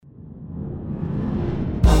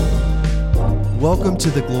Welcome to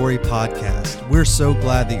the Glory Podcast. We're so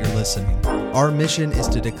glad that you're listening. Our mission is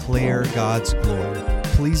to declare God's glory.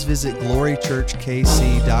 Please visit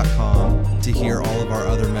glorychurchkc.com to hear all of our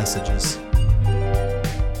other messages.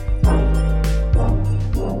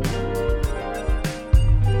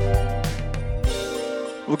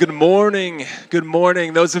 Well, good morning. Good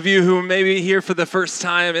morning. Those of you who may be here for the first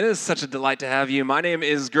time, it is such a delight to have you. My name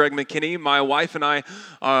is Greg McKinney. My wife and I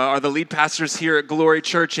are the lead pastors here at Glory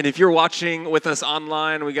Church. And if you're watching with us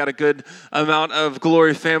online, we got a good amount of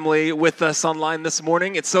Glory family with us online this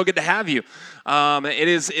morning. It's so good to have you. It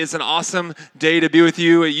is an awesome day to be with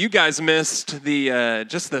you. You guys missed the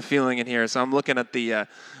just the feeling in here, so I'm looking at the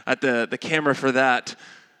camera for that.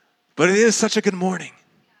 But it is such a good morning.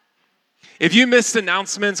 If you missed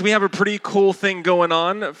announcements, we have a pretty cool thing going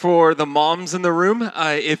on for the moms in the room.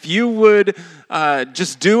 If you would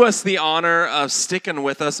just do us the honor of sticking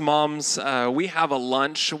with us, moms, we have a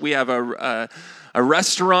lunch. We have a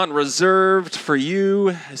restaurant reserved for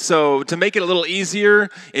you. So to make it a little easier,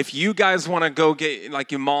 if you guys want to go get,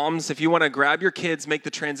 like you moms, if you want to grab your kids, make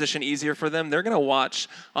the transition easier for them, they're going to watch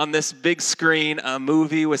on this big screen a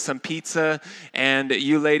movie with some pizza, and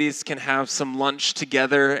you ladies can have some lunch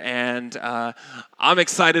together, and I'm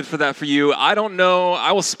excited for that for you. I don't know,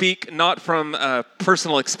 I will speak not from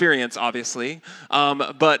personal experience, obviously,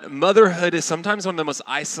 but motherhood is sometimes one of the most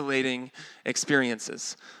isolating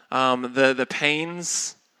experiences. The pains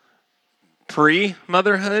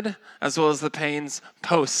pre-motherhood as well as the pains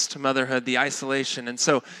post-motherhood, the isolation. And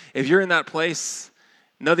so if you're in that place,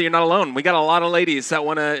 know that you're not alone. We got a lot of ladies that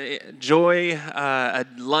want to enjoy a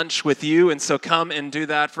lunch with you, and so come and do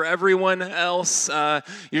that. For everyone else, you're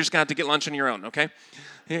just going to have to get lunch on your own, okay?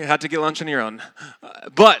 You have to get lunch on your own.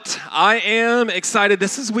 But I am excited.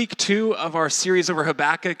 This is week 2 of our series over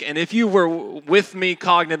Habakkuk. And if you were with me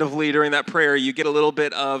cognitively during that prayer, you get a little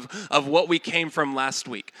bit of what we came from last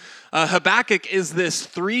week. Habakkuk is this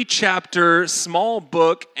 3-chapter small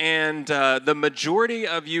book, and the majority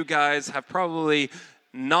of you guys have probably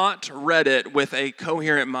not read it with a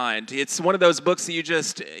coherent mind. It's one of those books that you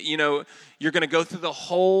just, you're going to go through the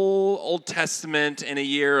whole Old Testament in a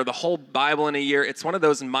year or the whole Bible in a year. It's one of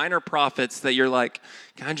those minor prophets that you're like,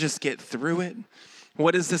 can I just get through it?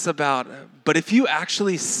 What is this about? But if you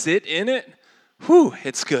actually sit in it,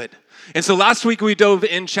 it's good. And so last week we dove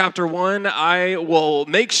in chapter 1. I will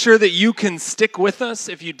make sure that you can stick with us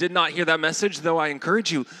if you did not hear that message, though I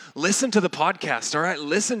encourage you, listen to the podcast, all right?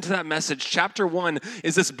 Listen to that message. Chapter 1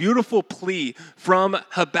 is this beautiful plea from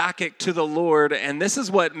Habakkuk to the Lord, and this is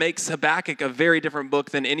what makes Habakkuk a very different book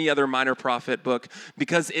than any other minor prophet book,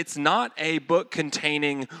 because it's not a book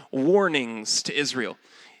containing warnings to Israel.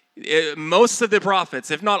 Most of the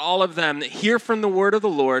prophets, if not all of them, hear from the word of the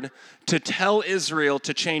Lord to tell Israel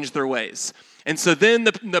to change their ways. And so then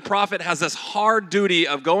the prophet has this hard duty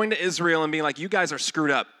of going to Israel and being like, you guys are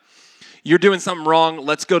screwed up. You're doing something wrong.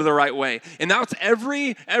 Let's go to the right way. And that's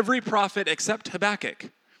every prophet except Habakkuk.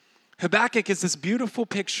 Habakkuk is this beautiful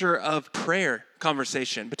picture of prayer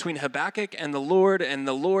conversation between Habakkuk and the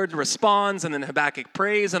Lord responds, and then Habakkuk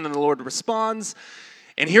prays, and then the Lord responds.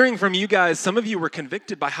 And hearing from you guys, some of you were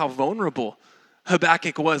convicted by how vulnerable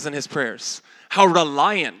Habakkuk was in his prayers, how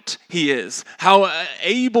reliant he is, how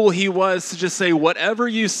able he was to just say, whatever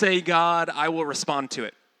you say, God, I will respond to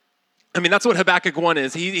it. I mean, that's what Habakkuk 1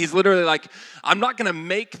 is. He's literally like, I'm not going to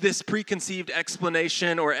make this preconceived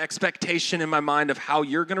explanation or expectation in my mind of how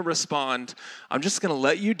you're going to respond. I'm just going to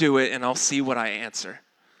let you do it, and I'll see what I answer.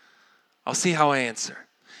 I'll see how I answer.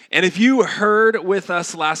 And if you heard with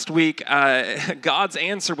us last week, God's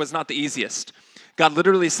answer was not the easiest. God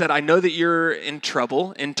literally said, I know that you're in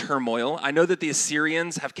trouble, in turmoil. I know that the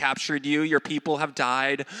Assyrians have captured you. Your people have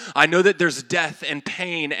died. I know that there's death and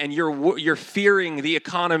pain, and you're fearing the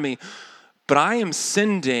economy. But I am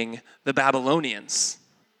sending the Babylonians.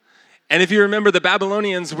 And if you remember, the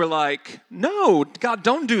Babylonians were like, no, God,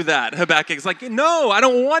 don't do that. Habakkuk's like, no, I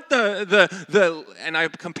don't want and I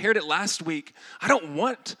compared it last week. I don't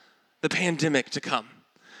want the pandemic to come.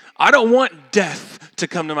 I don't want death to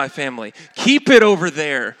come to my family. Keep it over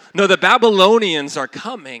there. No, the Babylonians are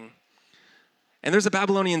coming. And there's a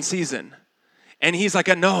Babylonian season. And he's like,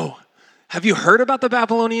 no. Have you heard about the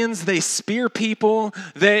Babylonians? They spear people.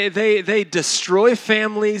 They destroy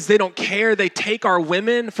families. They don't care. They take our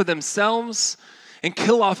women for themselves and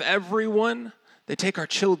kill off everyone. They take our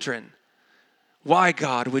children. Why,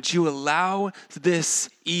 God, would you allow this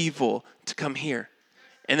evil to come here?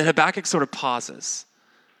 And then Habakkuk sort of pauses,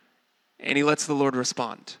 and he lets the Lord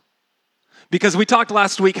respond. Because we talked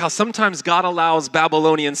last week how sometimes God allows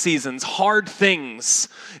Babylonian seasons, hard things,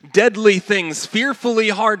 deadly things, fearfully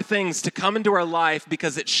hard things to come into our life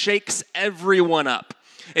because it shakes everyone up.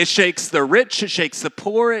 It shakes the rich, it shakes the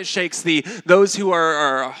poor, it shakes those who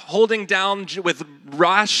are holding down with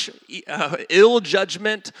rash, ill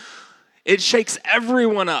judgment. It shakes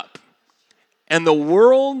everyone up. And the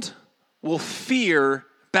world will fear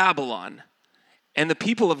Babylon. And the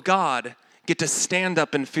people of God get to stand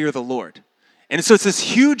up and fear the Lord. And so it's this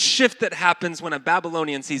huge shift that happens when a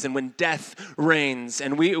Babylonian season, when death reigns.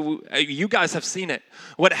 And you guys have seen it.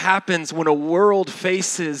 What happens when a world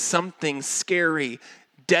faces something scary,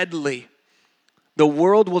 deadly? The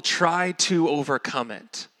world will try to overcome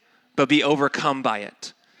it, but be overcome by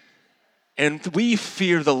it. And we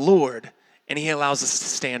fear the Lord, and he allows us to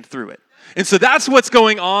stand through it. And so that's what's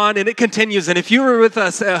going on, and it continues. And if you were with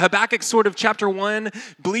us, Habakkuk sort of chapter 1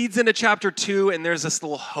 bleeds into chapter 2, and there's this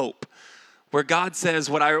little hope where God says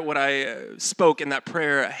what I spoke in that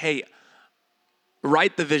prayer, hey,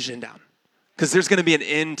 write the vision down, because there's going to be an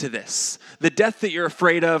end to this. The death that you're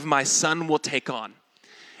afraid of, my son will take on.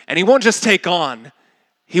 And he won't just take on,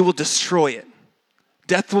 he will destroy it.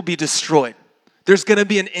 Death will be destroyed. There's going to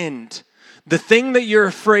be an end. The thing that you're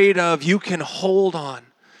afraid of, you can hold on.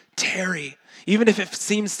 Tarry. Even if it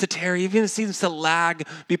seems to tarry, even if it seems to lag,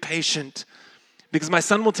 be patient. Because my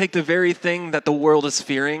son will take the very thing that the world is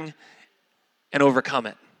fearing and overcome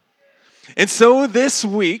it. And so this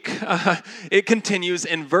week, it continues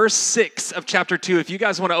in verse 6 of chapter 2. If you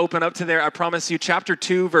guys want to open up to there, I promise you chapter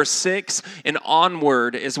 2, verse 6 and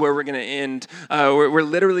onward is where we're going to end. We're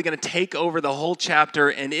literally going to take over the whole chapter,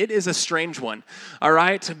 and it is a strange one, all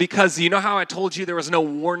right? Because you know how I told you there was no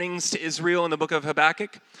warnings to Israel in the book of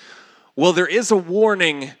Habakkuk? Well, there is a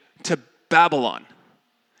warning to Babylon.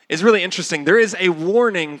 It's really interesting. There is a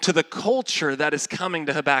warning to the culture that is coming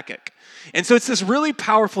to Habakkuk. And so it's this really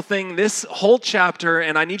powerful thing, this whole chapter,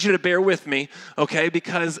 and I need you to bear with me, okay,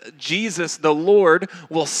 because Jesus, the Lord,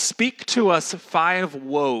 will speak to us 5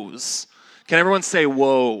 woes. Can everyone say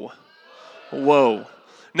woe? Woe.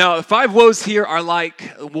 Now, the 5 woes here are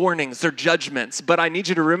like warnings, they're judgments, but I need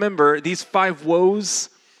you to remember these 5 woes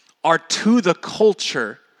are to the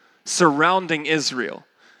culture surrounding Israel.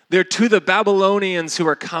 They're to the Babylonians who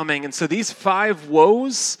are coming, and so these 5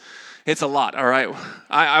 woes, it's a lot, all right?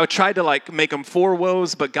 I tried to make them 4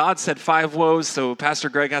 woes, but God said 5 woes, so Pastor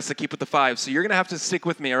Greg has to keep with the 5. So you're going to have to stick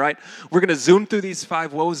with me, all right? We're going to zoom through these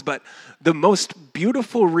 5 woes, but the most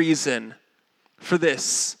beautiful reason for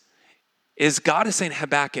this is God is saying,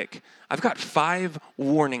 Habakkuk, I've got 5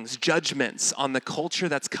 warnings, judgments on the culture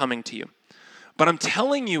that's coming to you. But I'm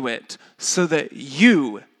telling you it so that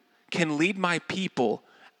you can lead my people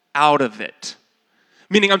out of it.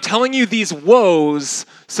 Meaning I'm telling you these woes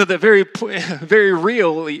so that very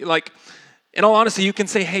real, like in all honesty, you can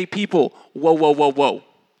say, hey people, whoa, whoa, whoa, whoa.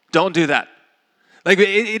 Don't do that. Like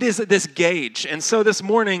it is this gauge. And so this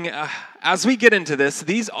morning, as we get into this,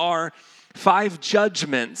 these are 5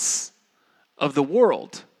 judgments of the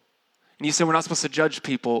world. And you say we're not supposed to judge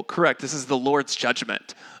people. Correct. This is the Lord's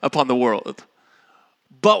judgment upon the world.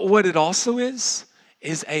 But what it also is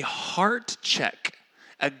a heart check,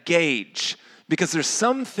 a gauge. Because there's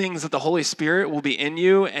some things that the Holy Spirit will be in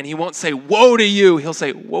you, and he won't say, woe to you. He'll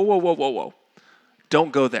say, whoa, whoa, whoa, whoa, whoa.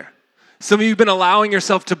 Don't go there. Some of you have been allowing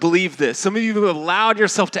yourself to believe this. Some of you have allowed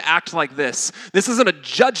yourself to act like this. This isn't a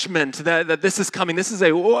judgment that this is coming. This is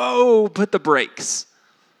a, whoa, put the brakes.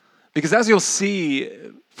 Because as you'll see,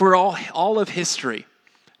 for all of history,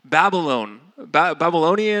 Babylonian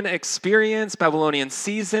experience, Babylonian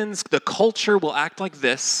seasons, the culture will act like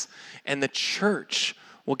this, and the church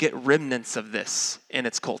will get remnants of this in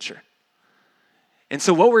its culture. And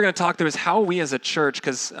so what we're going to talk through is how we as a church,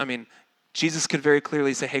 because, Jesus could very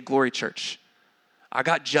clearly say, hey, Glory Church, I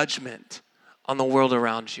got judgment on the world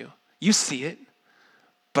around you. You see it,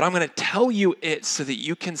 but I'm going to tell you it so that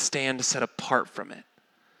you can stand set apart from it.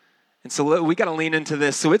 And so we got to lean into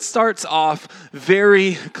this. So it starts off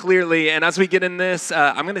very clearly, and as we get in this,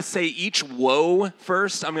 I'm going to say each woe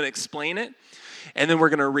first. I'm going to explain it. And then we're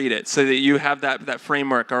going to read it so that you have that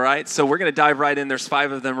framework, all right? So we're going to dive right in. There's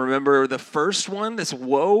 5 of them. Remember, the first one, this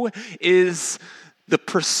woe, is the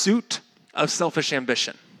pursuit of selfish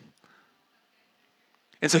ambition.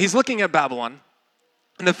 And so he's looking at Babylon.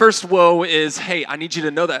 And the first woe is, hey, I need you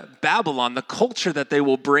to know that Babylon, the culture that they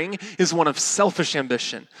will bring, is one of selfish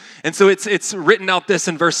ambition. And so it's written out this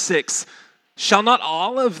in verse 6. Shall not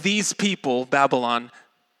all of these people, Babylon,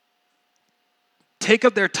 take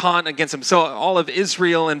up their taunt against him? So all of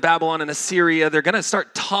Israel and Babylon and Assyria, they're going to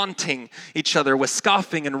start taunting each other with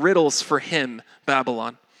scoffing and riddles for him,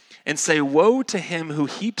 Babylon. and say, woe to him who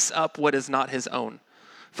heaps up what is not his own.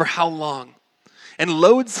 For how long? And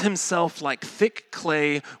loads himself like thick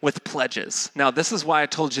clay with pledges. Now, this is why I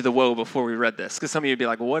told you the woe before we read this, because some of you would be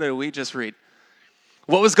like, what did we just read?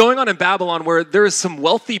 What was going on in Babylon where there was some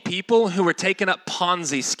wealthy people who were taking up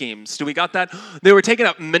Ponzi schemes. Do we got that? They were taking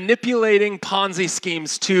up manipulating Ponzi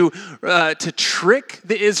schemes to trick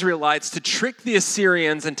the Israelites, to trick the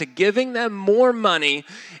Assyrians into giving them more money.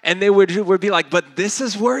 And they would be like, but this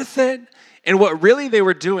is worth it. And what really they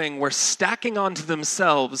were doing were stacking onto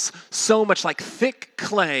themselves so much like thick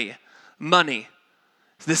clay money.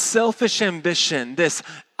 This selfish ambition, this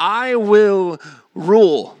I will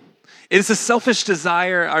rule. It is a selfish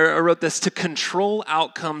desire, I wrote this, to control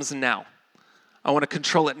outcomes now. I want to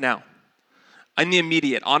control it now. In the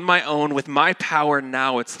immediate, on my own, with my power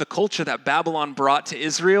now. It's the culture that Babylon brought to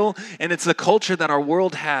Israel, and it's the culture that our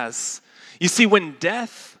world has. You see, when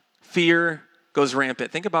death, fear goes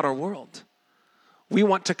rampant, think about our world. We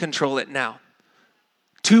want to control it now.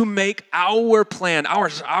 To make our plan,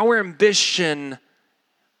 our ambition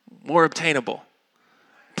more obtainable.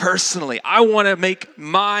 Personally, I want to make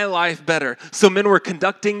my life better. So men were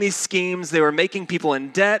conducting these schemes. They were making people in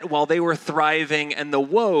debt while they were thriving. And the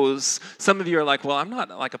woes, some of you are like, well, I'm not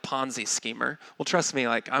like a Ponzi schemer. Well, trust me,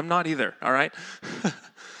 like I'm not either, all right?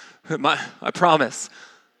 I promise.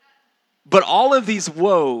 But all of these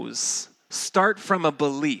woes start from a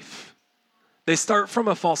belief. They start from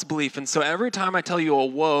a false belief. And so every time I tell you a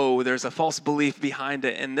woe, there's a false belief behind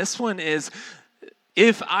it. And this one is,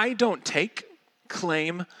 if I don't take,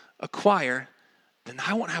 claim, acquire, then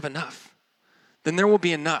I won't have enough. Then there will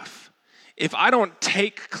be enough. If I don't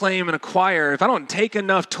take, claim, and acquire, if I don't take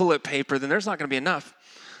enough toilet paper, then there's not going to be enough.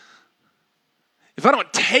 If I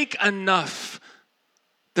don't take enough,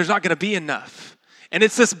 there's not going to be enough. And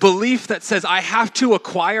it's this belief that says I have to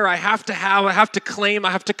acquire, I have to have, I have to claim,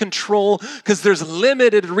 I have to control, because there's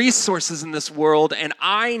limited resources in this world, and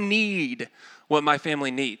I need what my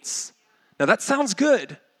family needs. Now that sounds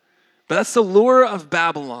good. But that's the lure of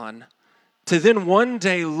Babylon, to then one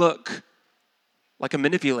day look like a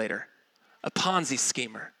manipulator, a Ponzi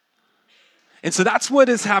schemer. And so that's what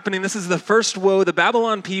is happening. This is the first woe. The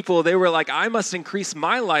Babylon people, they were like, I must increase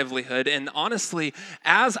my livelihood. And honestly,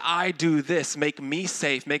 as I do this, make me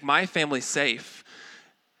safe, make my family safe,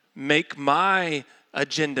 make my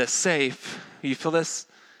agenda safe. You feel this?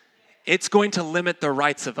 It's going to limit the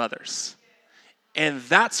rights of others. And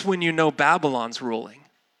that's when you know Babylon's ruling.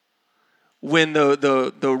 When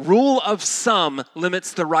the rule of some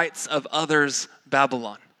limits the rights of others,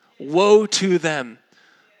 Babylon. Woe to them.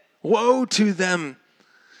 Woe to them.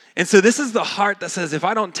 And so this is the heart that says, if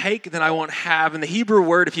I don't take, then I won't have. And the Hebrew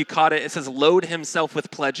word, if you caught it, it says load himself with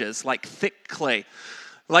pledges, like thick clay.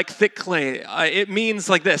 Like thick clay. It means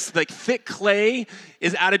like this, like thick clay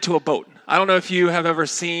is added to a boat. I don't know if you have ever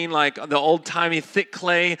seen like the old-timey thick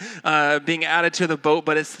clay being added to the boat,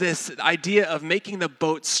 but it's this idea of making the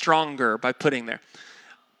boat stronger by putting there.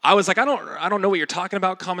 I was like, I don't know what you're talking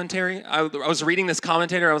about, commentary. I was reading this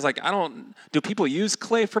commentary. I was like, do people use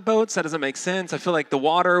clay for boats? That doesn't make sense. I feel like the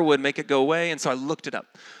water would make it go away. And so I looked it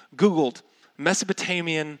up, Googled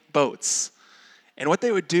Mesopotamian boats. And what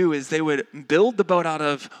they would do is they would build the boat out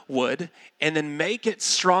of wood and then make it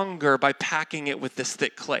stronger by packing it with this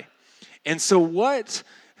thick clay. And so what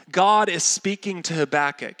God is speaking to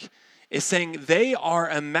Habakkuk is saying they are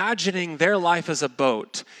imagining their life as a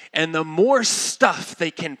boat, and the more stuff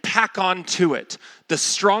they can pack onto it, the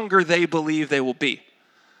stronger they believe they will be.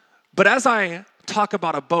 But as I talk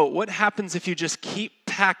about a boat, what happens if you just keep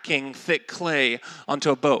packing thick clay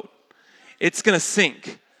onto a boat? It's going to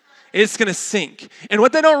sink. It's going to sink. And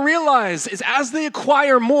what they don't realize is as they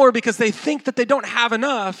acquire more because they think that they don't have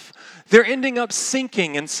enough, they're ending up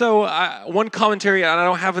sinking. And so one commentary, and I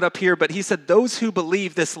don't have it up here, but he said, those who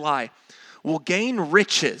believe this lie will gain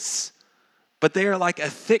riches, but they are like a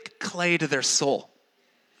thick clay to their soul.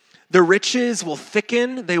 The riches will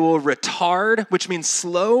thicken, they will retard, which means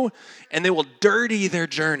slow, and they will dirty their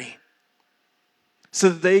journey. So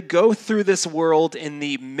they go through this world in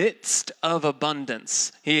the midst of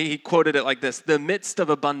abundance. He quoted it like this, the midst of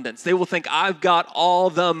abundance. They will think, I've got all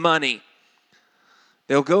the money.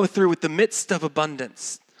 They'll go through with the midst of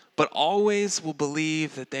abundance, but always will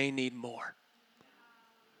believe that they need more.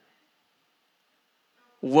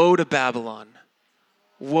 Woe to Babylon.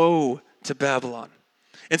 Woe to Babylon.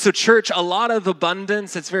 And so church, a lot of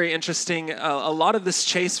abundance, it's very interesting. A lot of this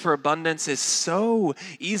chase for abundance is so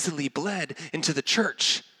easily bled into the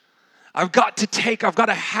church. I've got to take, I've got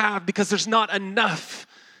to have because there's not enough.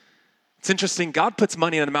 It's interesting. God puts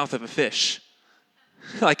money in the mouth of a fish.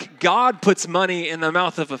 Like God puts money in the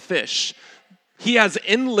mouth of a fish. He has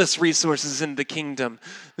endless resources in the kingdom.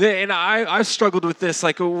 And I've struggled with this.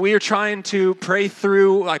 Like, we're trying to pray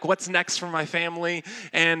through, like, what's next for my family.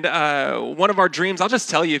 And one of our dreams, I'll just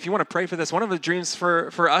tell you, if you want to pray for this, one of the dreams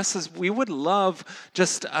for us is we would love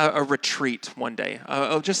just a retreat one day,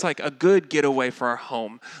 just like a good getaway for our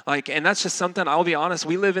home. Like, and that's just something, I'll be honest,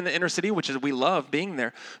 we live in the inner city, which is, we love being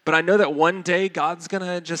there. But I know that one day God's going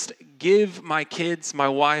to just give my kids, my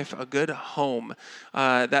wife, a good home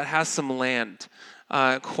that has some land.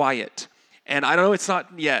 Quiet. And I know it's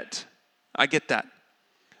not yet. I get that.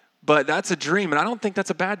 But that's a dream, and I don't think that's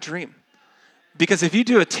a bad dream. Because if you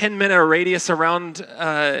do a 10-minute radius around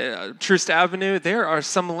Troost Avenue, there's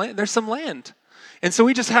some land. And so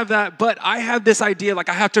we just have that, but I have this idea, like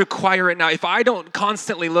I have to acquire it now. If I don't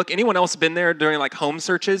constantly look, anyone else been there during like home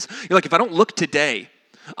searches? You're like, if I don't look today,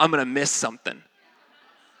 I'm going to miss something.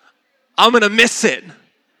 I'm going to miss it.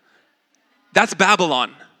 That's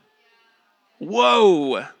Babylon.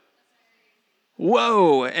 Whoa.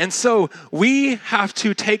 And so we have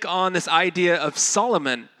to take on this idea of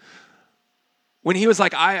Solomon. When he was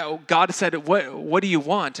like, God said, what do you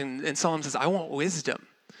want? And Solomon says, I want wisdom.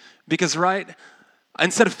 Because, right,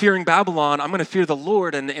 instead of fearing Babylon, I'm going to fear the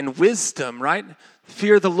Lord and wisdom, right?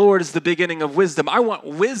 Fear the Lord is the beginning of wisdom. I want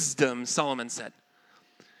wisdom, Solomon said.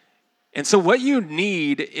 And so what you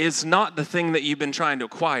need is not the thing that you've been trying to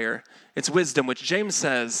acquire. It's wisdom, which James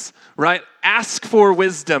says, right? Ask for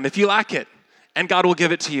wisdom if you lack it, and God will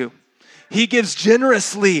give it to you. He gives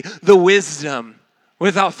generously the wisdom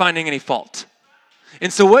without finding any fault.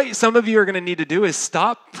 And so what some of you are going to need to do is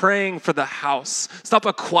stop praying for the house. Stop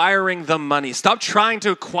acquiring the money. Stop trying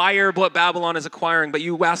to acquire what Babylon is acquiring, but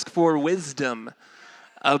you ask for wisdom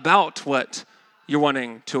about what you're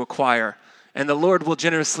wanting to acquire. And the Lord will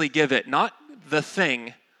generously give it, not the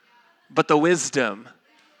thing, but the wisdom.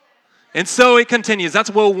 And so it continues. That's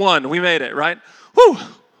woe one. We made it, right? Whew.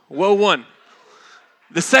 Woe one.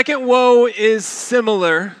 The second woe is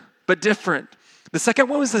similar, but different. The second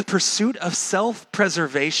woe is the pursuit of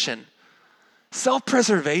self-preservation.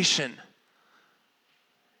 Self-preservation.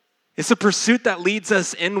 It's a pursuit that leads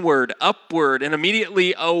us inward, upward, and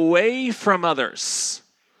immediately away from others.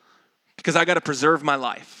 Because I got to preserve my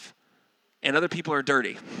life. And other people are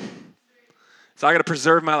dirty. So I got to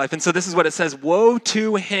preserve my life. And so this is what it says. Woe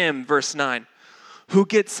to him, verse 9, who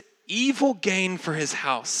gets evil gain for his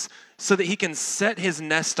house so that he can set his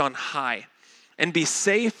nest on high and be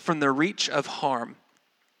safe from the reach of harm.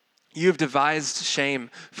 You have devised shame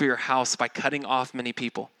for your house by cutting off many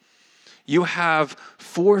people. You have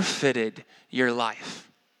forfeited your life.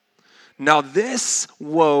 Now this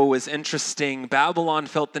woe is interesting. Babylon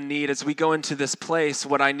felt the need as we go into this place,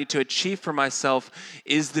 what I need to achieve for myself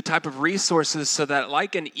is the type of resources so that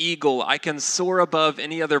like an eagle, I can soar above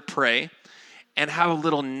any other prey and have a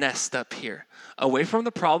little nest up here. Away from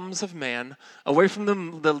the problems of man, away from the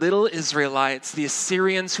little Israelites, the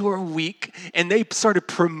Assyrians who are weak, and they started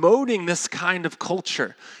promoting this kind of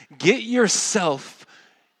culture. Get yourself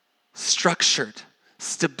structured,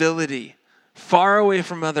 stability, far away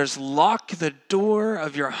from others. Lock the door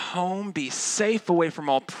of your home. Be safe away from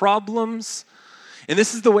all problems. And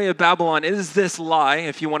this is the way of Babylon. It is this lie,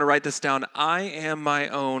 if you want to write this down. I am my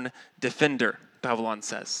own defender, Babylon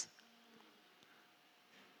says.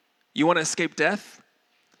 You want to escape death?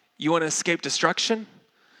 You want to escape destruction?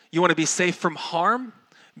 You want to be safe from harm?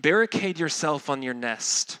 Barricade yourself on your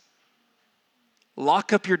nest.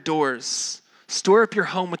 Lock up your doors. Store up your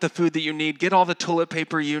home with the food that you need. Get all the toilet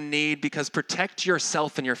paper you need because protect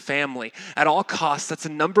yourself and your family at all costs. That's the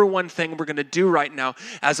number one thing we're going to do right now.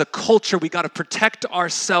 As a culture, we got to protect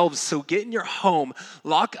ourselves. So get in your home,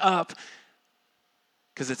 lock up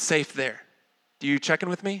because it's safe there. Do you check in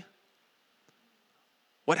with me?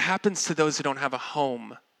 What happens to those who don't have a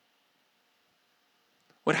home?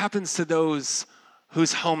 What happens to those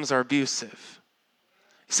whose homes are abusive?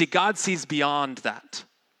 See, God sees beyond that.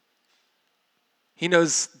 He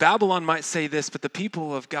knows Babylon might say this, but the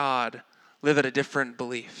people of God live at a different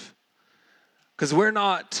belief. Because we're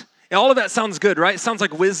not, all of that sounds good, right? It sounds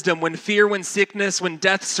like wisdom. When fear, when sickness, when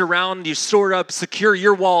death surround, you store up, secure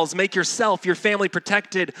your walls, make yourself, your family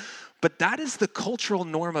protected. But that is the cultural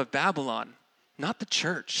norm of Babylon, not the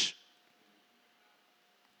church.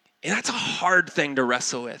 And that's a hard thing to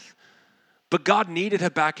wrestle with. But God needed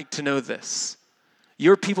Habakkuk to know this.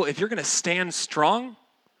 Your people, if you're going to stand strong,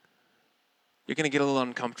 you're going to get a little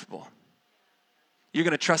uncomfortable. You're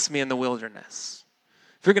going to trust me in the wilderness.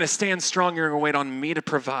 If you're going to stand strong, you're going to wait on me to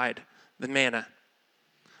provide the manna.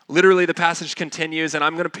 Literally, the passage continues, and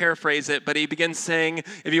I'm going to paraphrase it, but he begins saying,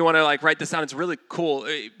 if you want to write this down, it's really cool.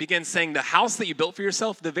 He begins saying, the house that you built for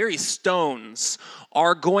yourself, the very stones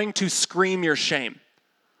are going to scream your shame.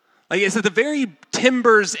 Like it said, the very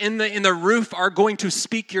timbers in the roof are going to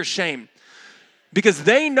speak your shame because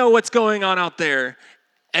they know what's going on out there,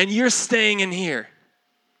 and you're staying in here.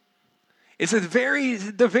 It's the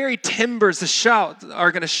very timbers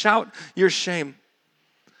are going to shout your shame.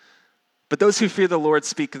 But those who fear the Lord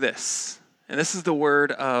speak this. And this is the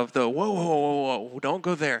word of the whoa, don't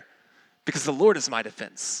go there. Because the Lord is my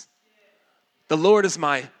defense. The Lord is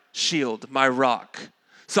my shield, my rock.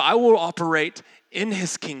 So I will operate in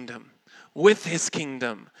his kingdom, with his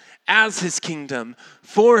kingdom, as his kingdom,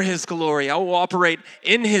 for his glory. I will operate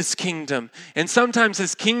in his kingdom. And sometimes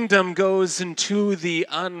his kingdom goes into the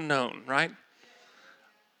unknown, right?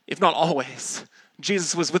 If not always.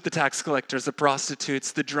 Jesus was with the tax collectors, the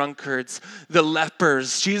prostitutes, the drunkards, the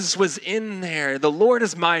lepers. Jesus was in there. The Lord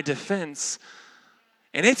is my defense.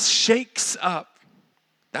 And it shakes up.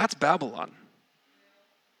 That's Babylon.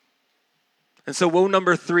 And so woe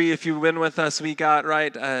number 3, if you've been with us, we got,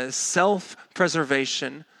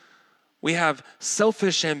 self-preservation. We have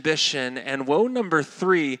selfish ambition. And woe number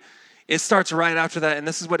 3, it starts right after that. And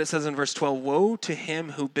this is what it says in verse 12. Woe to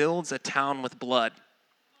him who builds a town with blood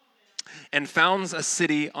and founds a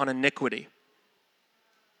city on iniquity.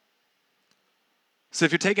 So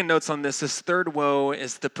if you're taking notes on this third woe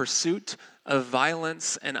is the pursuit of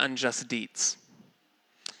violence and unjust deeds.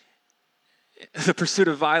 The pursuit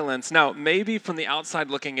of violence. Now, maybe from the outside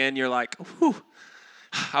looking in, you're like, whew,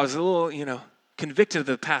 I was a little, convicted of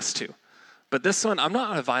the past two. But this one, I'm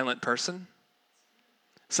not a violent person.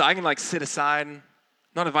 So I can sit aside. I'm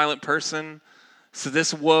not a violent person. So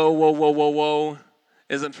this woe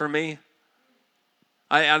isn't for me.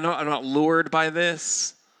 I'm not lured by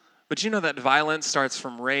this. But you know that violence starts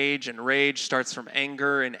from rage, and rage starts from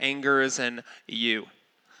anger, and anger is in you.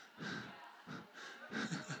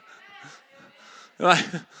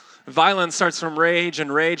 Violence starts from rage,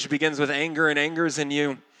 and rage begins with anger, and anger is in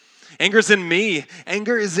you. Anger's in me.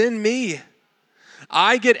 Anger is in me.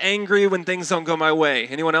 I get angry when things don't go my way.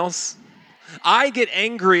 Anyone else? I get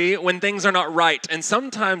angry when things are not right. And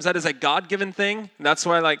sometimes that is a God-given thing. That's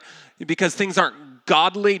why, because things aren't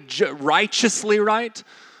godly, righteously right.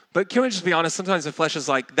 But can we just be honest? Sometimes the flesh is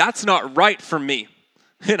like, that's not right for me.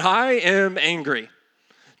 And I am angry.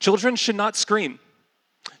 Children should not scream.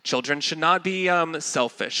 Children should not be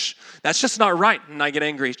selfish. That's just not right, and I get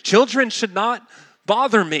angry. Children should not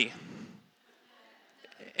bother me.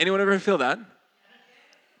 Anyone ever feel that?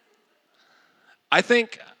 I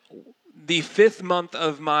think the 5th month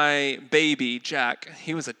of my baby, Jack,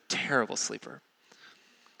 he was a terrible sleeper.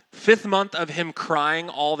 5th month of him crying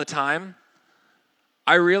all the time,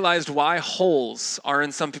 I realized why holes are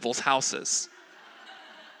in some people's houses.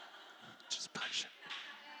 Just punch it.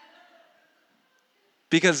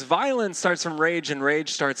 Because violence starts from rage, and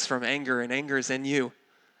rage starts from anger, and anger is in you.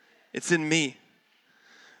 It's in me.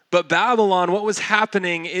 But Babylon, what was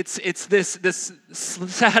happening, it's this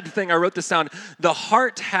sad thing. I wrote this down. The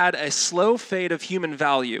heart had a slow fade of human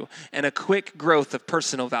value and a quick growth of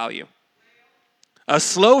personal value. A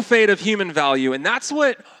slow fade of human value. And that's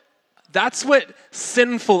what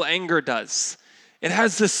sinful anger does. It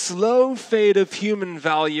has this slow fade of human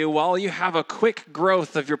value while you have a quick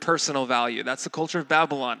growth of your personal value. That's the culture of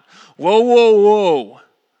Babylon. Whoa.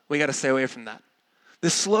 We got to stay away from that. The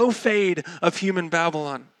slow fade of human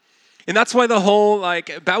Babylon. And that's why the whole,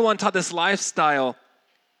 Babylon taught this lifestyle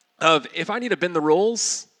of, if I need to bend the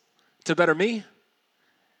rules to better me,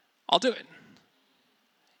 I'll do it.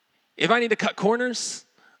 If I need to cut corners,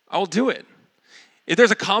 I'll do it. If there's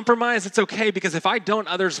a compromise, it's okay, because if I don't,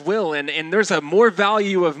 others will. And there's a more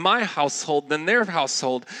value of my household than their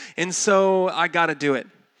household. And so I got to do it.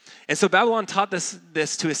 And so Babylon taught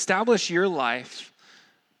this to establish your life,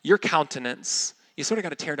 your countenance. You sort of got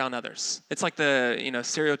to tear down others. It's like the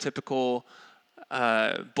stereotypical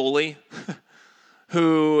bully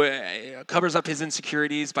who covers up his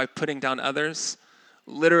insecurities by putting down others.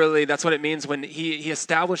 Literally, that's what it means when he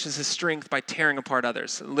establishes his strength by tearing apart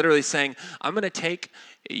others. Literally saying, I'm going to take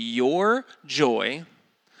your joy,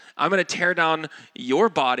 I'm going to tear down your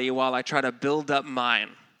body while I try to build up mine.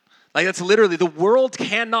 That's literally, the world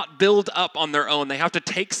cannot build up on their own. They have to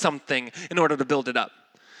take something in order to build it up.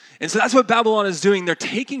 And so that's what Babylon is doing. They're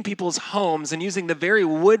taking people's homes and using the very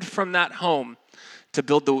wood from that home to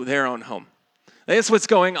build their own home. That's what's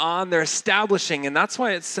going on. They're establishing, and that's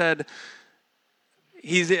why it said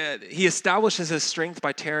he establishes his strength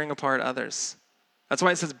by tearing apart others. That's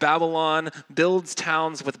why it says Babylon builds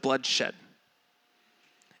towns with bloodshed.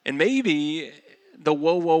 And maybe the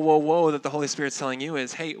whoa, whoa, whoa, whoa that the Holy Spirit's telling you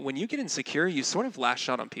is, hey, when you get insecure, you sort of lash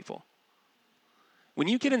out on people. When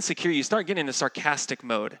you get insecure, you start getting into sarcastic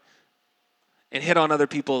mode and hit on other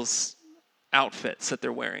people's outfits that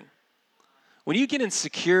they're wearing. When you get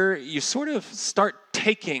insecure, you sort of start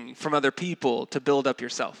taking from other people to build up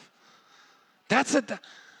yourself. That's it.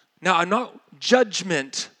 Now, I'm not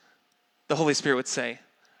judgment, the Holy Spirit would say,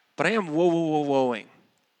 but I am whoa, whoa, whoa, whoaing.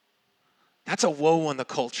 That's a woe on the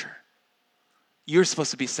culture. You're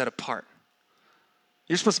supposed to be set apart.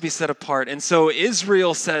 You're supposed to be set apart. And so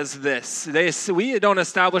Israel says this. We don't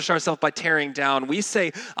establish ourselves by tearing down. We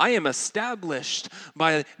say, I am established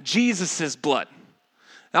by Jesus' blood.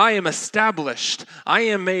 I am established. I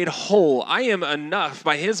am made whole. I am enough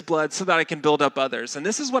by his blood so that I can build up others. And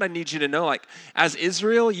this is what I need you to know. Like, as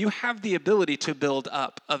Israel, you have the ability to build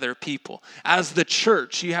up other people. As the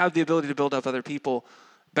church, you have the ability to build up other people.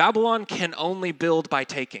 Babylon can only build by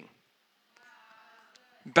taking.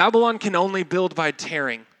 Babylon can only build by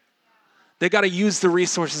tearing. They got to use the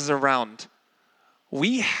resources around.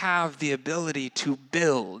 We have the ability to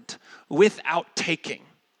build without taking.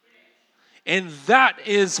 And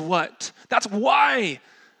that's why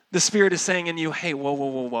the Spirit is saying in you, hey, whoa, whoa,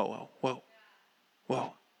 whoa, whoa, whoa, whoa,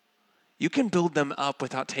 whoa. You can build them up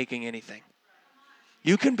without taking anything.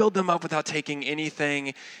 You can build them up without taking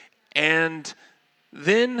anything. And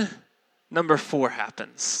then number 4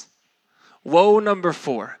 happens. Woe number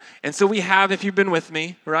 4. And so we have, if you've been with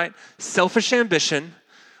me, right, selfish ambition.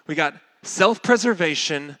 We got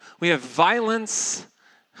self-preservation. We have violence,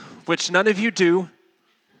 which none of you do.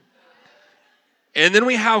 And then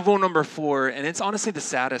we have woe number 4, and it's honestly the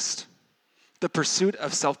saddest. The pursuit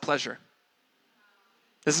of self-pleasure.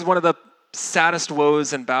 This is one of the saddest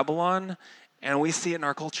woes in Babylon, and we see it in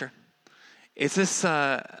our culture. It's this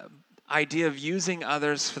idea of using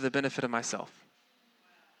others for the benefit of myself.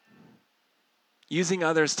 Using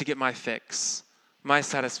others to get my fix, my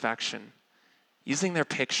satisfaction. Using their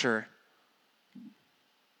picture,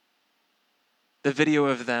 the video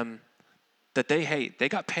of them that they hate, they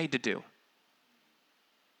got paid to do.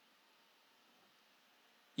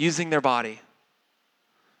 Using their body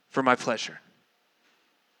for my pleasure.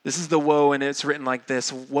 This is the woe, and it's written like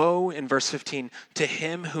this. Woe, in verse 15, to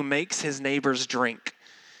him who makes his neighbors drink.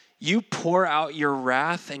 You pour out your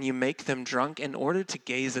wrath and you make them drunk in order to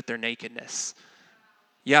gaze at their nakedness.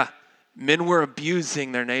 Yeah, men were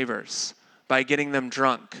abusing their neighbors by getting them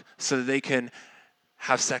drunk so that they can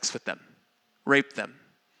have sex with them, rape them.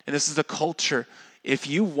 And this is the culture. If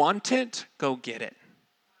you want it, go get it.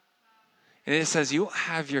 And it says you'll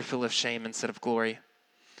have your fill of shame instead of glory.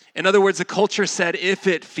 In other words, the culture said, if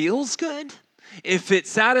it feels good, if it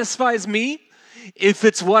satisfies me, if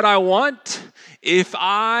it's what I want, if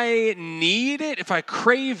I need it, if I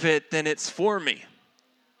crave it, then it's for me.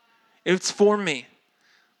 It's for me.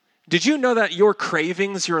 Did you know that your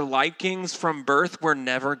cravings, your likings from birth were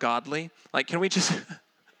never godly? Like, can we just...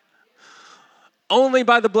 Only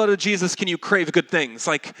by the blood of Jesus can you crave good things.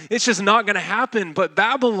 Like, it's just not going to happen. But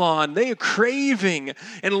Babylon, they are craving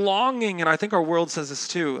and longing. And I think our world says this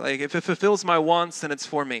too. Like, if it fulfills my wants, then it's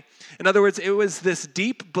for me. In other words, it was this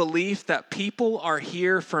deep belief that people are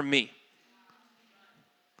here for me.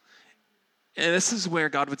 And this is where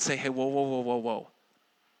God would say, hey, whoa, whoa, whoa, whoa, whoa.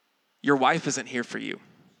 Your wife isn't here for you.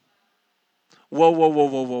 Whoa, whoa, whoa,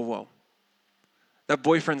 whoa, whoa, whoa. That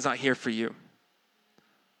boyfriend's not here for you.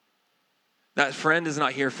 That friend is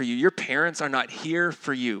not here for you. Your parents are not here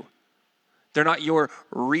for you. They're not your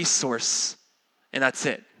resource, and that's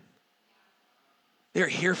it. They're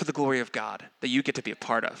here for the glory of God that you get to be a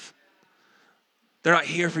part of. They're not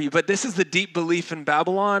here for you. But this is the deep belief in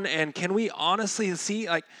Babylon, and can we honestly see,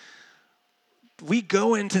 like, we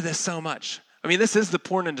go into this so much. I mean, this is the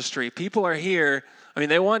porn industry. People are here. I mean,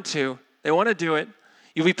 they want to do it.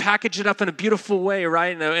 We package it up in a beautiful way,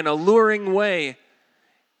 right? In an alluring way.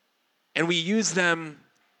 And we use them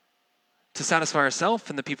to satisfy ourselves,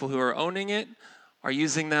 and the people who are owning it are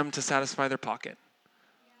using them to satisfy their pocket.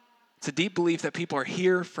 It's a deep belief that people are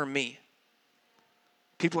here for me.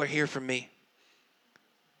 People are here for me.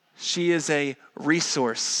 She is a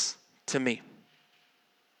resource to me.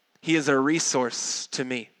 He is a resource to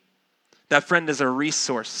me. That friend is a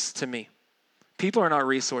resource to me. People are not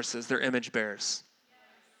resources, they're image bearers.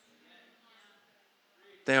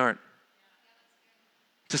 They aren't.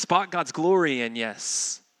 To spot God's glory in,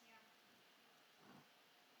 yes.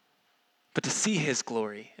 But to see his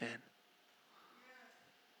glory in.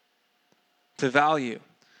 To value.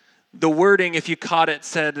 The wording, if you caught it,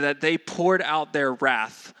 said that they poured out their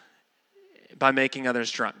wrath by making others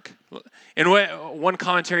drunk. And one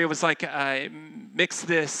commentary was like, mix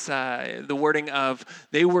this, the wording of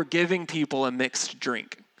they were giving people a mixed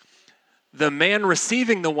drink. The man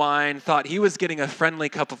receiving the wine thought he was getting a friendly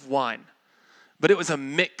cup of wine, but it was a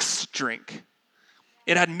mixed drink.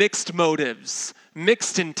 It had mixed motives,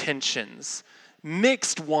 mixed intentions,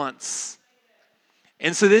 mixed wants.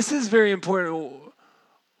 And so this is very important.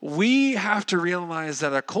 We have to realize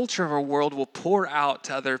that our culture of our world will pour out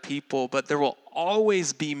to other people, but there will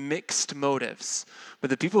always be mixed motives. But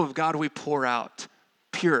the people of God, we pour out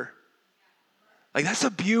pure. Like, that's the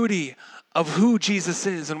beauty of who Jesus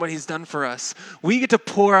is and what he's done for us. We get to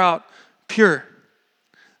pour out pure.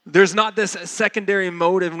 There's not this secondary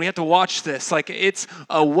motive, and we have to watch this. Like, it's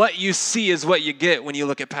what you see is what you get when you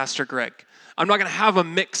look at Pastor Greg. I'm not going to have a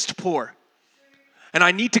mixed pour. And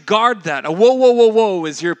I need to guard that. A whoa, whoa, whoa, whoa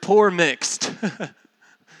is your pour mixed.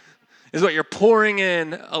 Is what you're pouring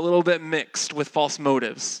in a little bit mixed with false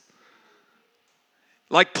motives.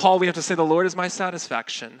 Like Paul, we have to say, the Lord is my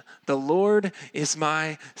satisfaction. The Lord is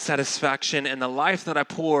my satisfaction. And the life that I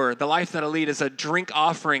pour, the life that I lead is a drink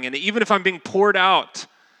offering. And even if I'm being poured out,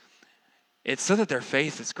 it's so that their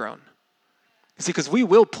faith is grown. You see, because we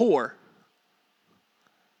will pour.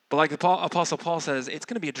 But like the Apostle Paul says, it's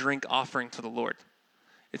going to be a drink offering to the Lord.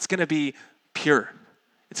 It's going to be pure.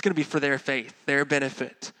 It's going to be for their faith, their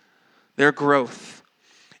benefit, their growth.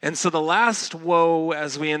 And so the last woe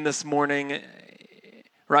as we end this morning,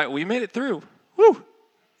 right, we made it through. Woo!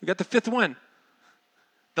 We got the fifth one.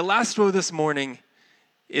 The last woe this morning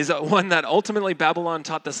is one that ultimately Babylon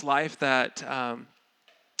taught this life that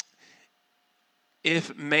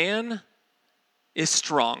if man is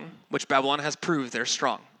strong, which Babylon has proved they're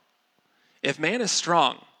strong, if man is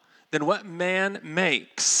strong, then what man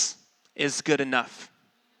makes is good enough.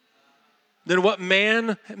 Then what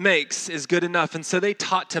man makes is good enough. And so they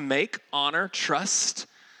taught to make, honor, trust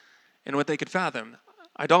in what they could fathom.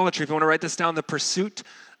 Idolatry, if you want to write this down, the pursuit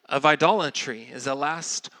of idolatry is the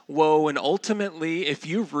last woe. And ultimately, if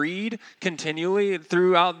you read continually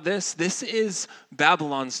throughout this is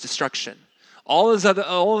Babylon's destruction. All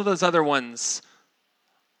of those other ones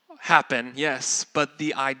happen, yes, but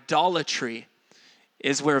the idolatry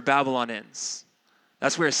is where Babylon ends.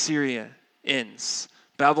 That's where Assyria ends.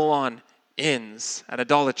 Babylon ends at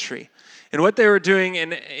idolatry. And what they were doing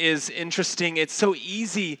is interesting. It's so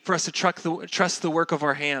easy for us to trust the work of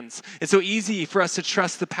our hands. It's so easy for us to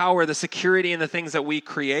trust the power, the security, and the things that we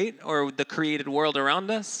create or the created world around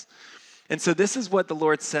us. And so this is what the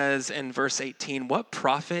Lord says in verse 18. What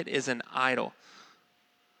profit is an idol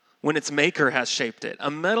when its maker has shaped it? A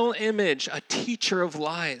metal image, a teacher of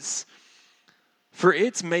lies. For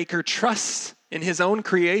its maker trusts in his own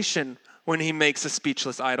creation when he makes a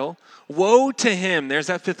speechless idol. Woe to him, there's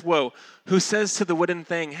that fifth woe, who says to the wooden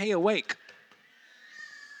thing, hey, awake.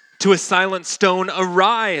 To a silent stone,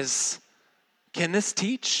 arise. Can this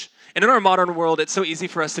teach? And in our modern world, it's so easy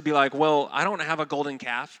for us to be like, well, I don't have a golden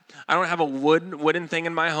calf. I don't have a wooden thing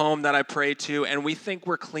in my home that I pray to, and we think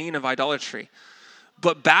we're clean of idolatry.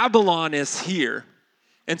 But Babylon is here,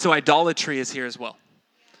 and so idolatry is here as well.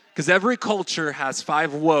 Because every culture has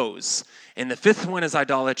 5 woes, and the fifth one is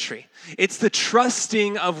idolatry. It's the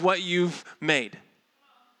trusting of what you've made.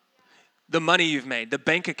 The money you've made, the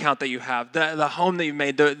bank account that you have, the home that you've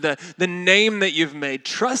made, the name that you've made.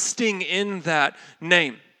 Trusting in that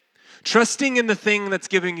name. Trusting in the thing that's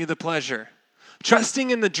giving you the pleasure. Trusting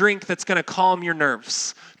in the drink that's going to calm your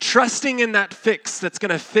nerves. Trusting in that fix that's going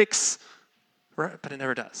to fix, but it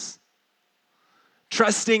never does.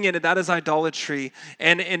 Trusting in it, that is idolatry.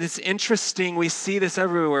 And it's interesting, we see this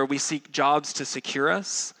everywhere. We seek jobs to secure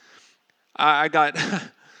us. I got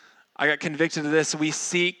convicted of this. We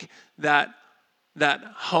seek that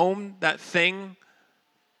home, that thing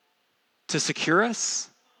to secure us.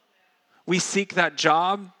 We seek that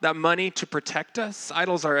job, that money to protect us.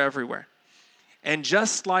 Idols are everywhere. And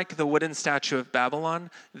just like the wooden statue of Babylon,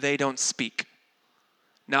 they don't speak.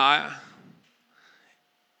 Now,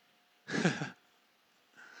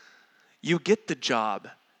 you get the job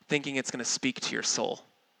thinking it's going to speak to your soul.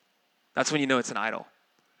 That's when you know it's an idol.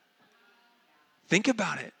 Think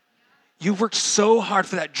about it. You worked so hard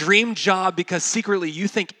for that dream job because secretly you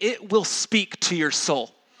think it will speak to your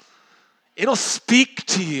soul. It'll speak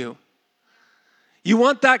to you. You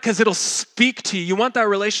want that because it'll speak to you. You want that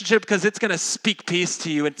relationship because it's going to speak peace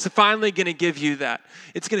to you. It's finally going to give you that.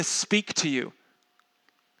 It's going to speak to you.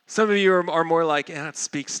 Some of you are more like, it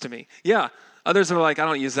speaks to me. Yeah. Others are like, I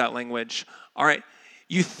don't use that language. All right.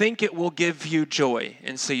 You think it will give you joy,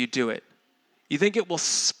 and so you do it. You think it will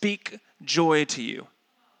speak joy to you.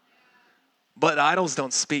 But idols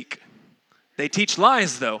don't speak. They teach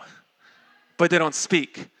lies, though, but they don't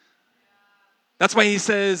speak. That's why he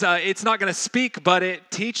says it's not going to speak, but it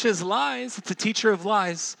teaches lies. It's a teacher of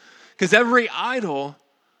lies. Because every idol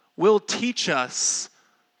will teach us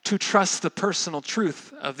to trust the personal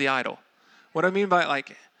truth of the idol. What I mean by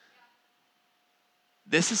like,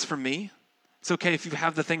 this is for me. It's okay if you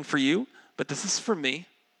have the thing for you, but this is for me.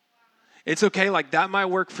 It's okay, like that might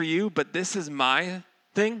work for you, but this is my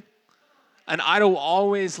thing. An idol will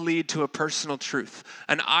always lead to a personal truth.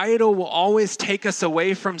 An idol will always take us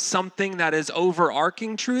away from something that is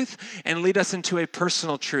overarching truth and lead us into a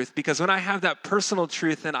personal truth. Because when I have that personal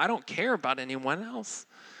truth, then I don't care about anyone else.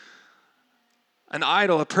 An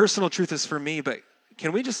idol, a personal truth is for me, but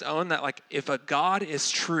can we just own that, like, if a God is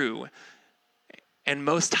true and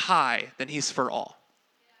most high, then he's for all.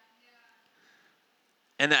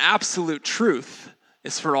 And the absolute truth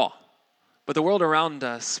is for all. But the world around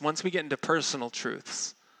us, once we get into personal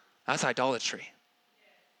truths, that's idolatry.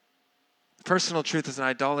 Personal truth is an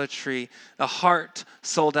idolatry. The heart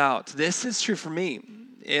sold out. This is true for me.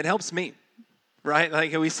 It helps me, right?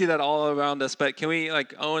 Like we see that all around us, but can we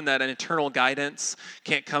like own that an eternal guidance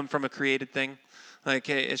can't come from a created thing? Like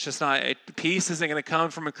it's just not, peace isn't going to come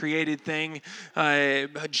from a created thing.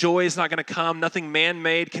 Joy is not going to come. Nothing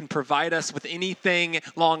man-made can provide us with anything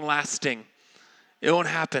long-lasting. It won't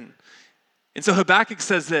happen. And so Habakkuk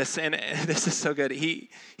says this, and this is so good. He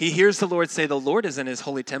hears the Lord say, the Lord is in his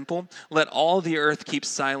holy temple. Let all the earth keep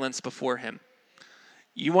silence before him.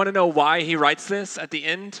 You want to know why he writes this at the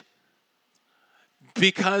end?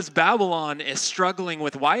 Because Babylon is struggling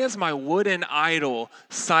with, why is my wooden idol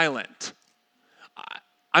silent?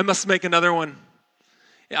 I must make another one.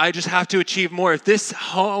 I just have to achieve more. If this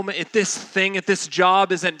home, if this thing, if this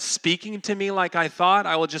job isn't speaking to me like I thought,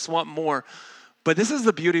 I will just want more. But this is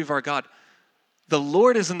the beauty of our God. The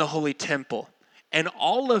Lord is in the holy temple, and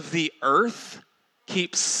all of the earth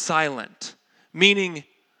keeps silent, meaning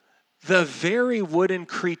the very wooden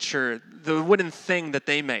creature, the wooden thing that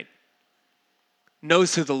they made,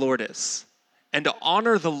 knows who the Lord is. And to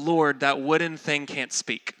honor the Lord, that wooden thing can't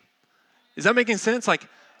speak. Is that making sense? Like,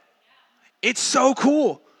 it's so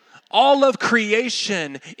cool. All of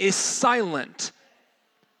creation is silent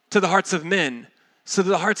to the hearts of men, so that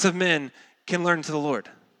the hearts of men can learn to the Lord.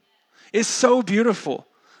 It's so beautiful.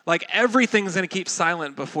 Like everything's going to keep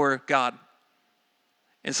silent before God.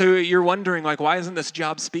 And so you're wondering, like, why isn't this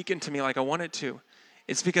job speaking to me like I want it to?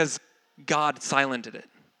 It's because God silenced it.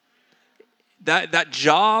 That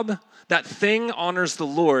job, that thing honors the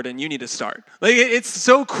Lord, and you need to start. Like it's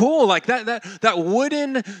so cool. Like that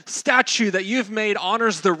wooden statue that you've made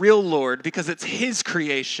honors the real Lord because it's his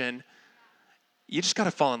creation. You just got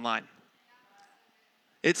to fall in line.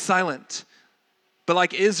 It's silent. But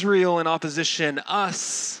like Israel in opposition,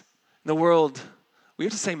 us, the world, we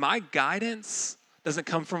have to say, my guidance doesn't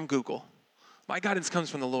come from Google. My guidance comes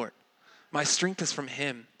from the Lord. My strength is from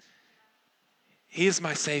him. He is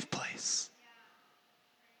my safe place.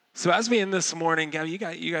 So as we end this morning, you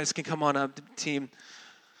guys can come on up, team.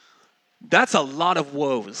 That's a lot of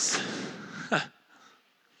woes.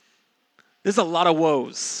 There's a lot of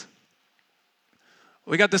woes.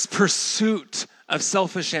 We got this pursuit of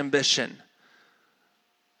selfish ambition.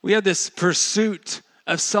 We have this pursuit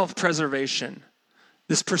of self-preservation,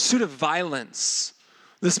 this pursuit of violence,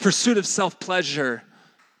 this pursuit of self-pleasure,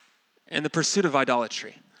 and the pursuit of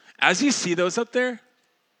idolatry. As you see those up there,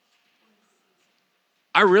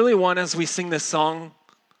 I really want, as we sing this song,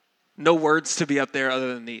 no words to be up there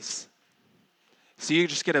other than these. So you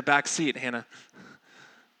just get a back seat, Hannah.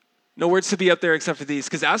 No words to be up there except for these.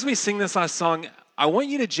 Because as we sing this last song, I want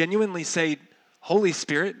you to genuinely say, Holy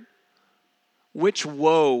Spirit, which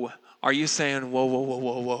woe are you saying, whoa, whoa, whoa,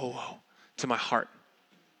 whoa, whoa, whoa, to my heart?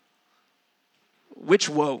 Which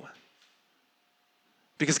woe?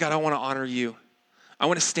 Because God, I want to honor you. I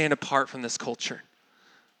want to stand apart from this culture.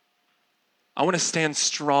 I want to stand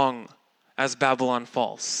strong as Babylon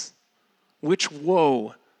falls. Which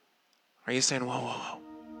woe are you saying, whoa, whoa,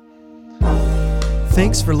 whoa?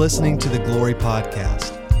 Thanks for listening to the Glory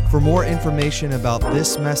Podcast. For more information about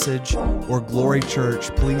this message or Glory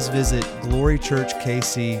Church, please visit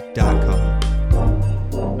glorychurchkc.com.